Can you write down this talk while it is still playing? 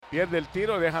Pierde el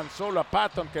tiro, dejan solo a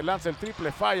Patton que lanza el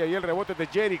triple, falla y el rebote de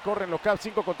Jerry, corre en local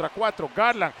 5 contra 4,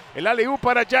 Garland, el alley-oop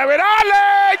para Jarrett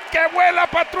Allen, que vuela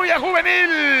Patrulla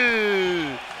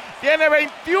Juvenil, tiene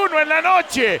 21 en la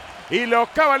noche y los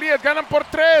Cavaliers ganan por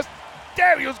 3,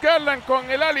 Darius Garland con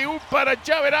el alley-oop para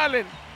Jarrett Allen.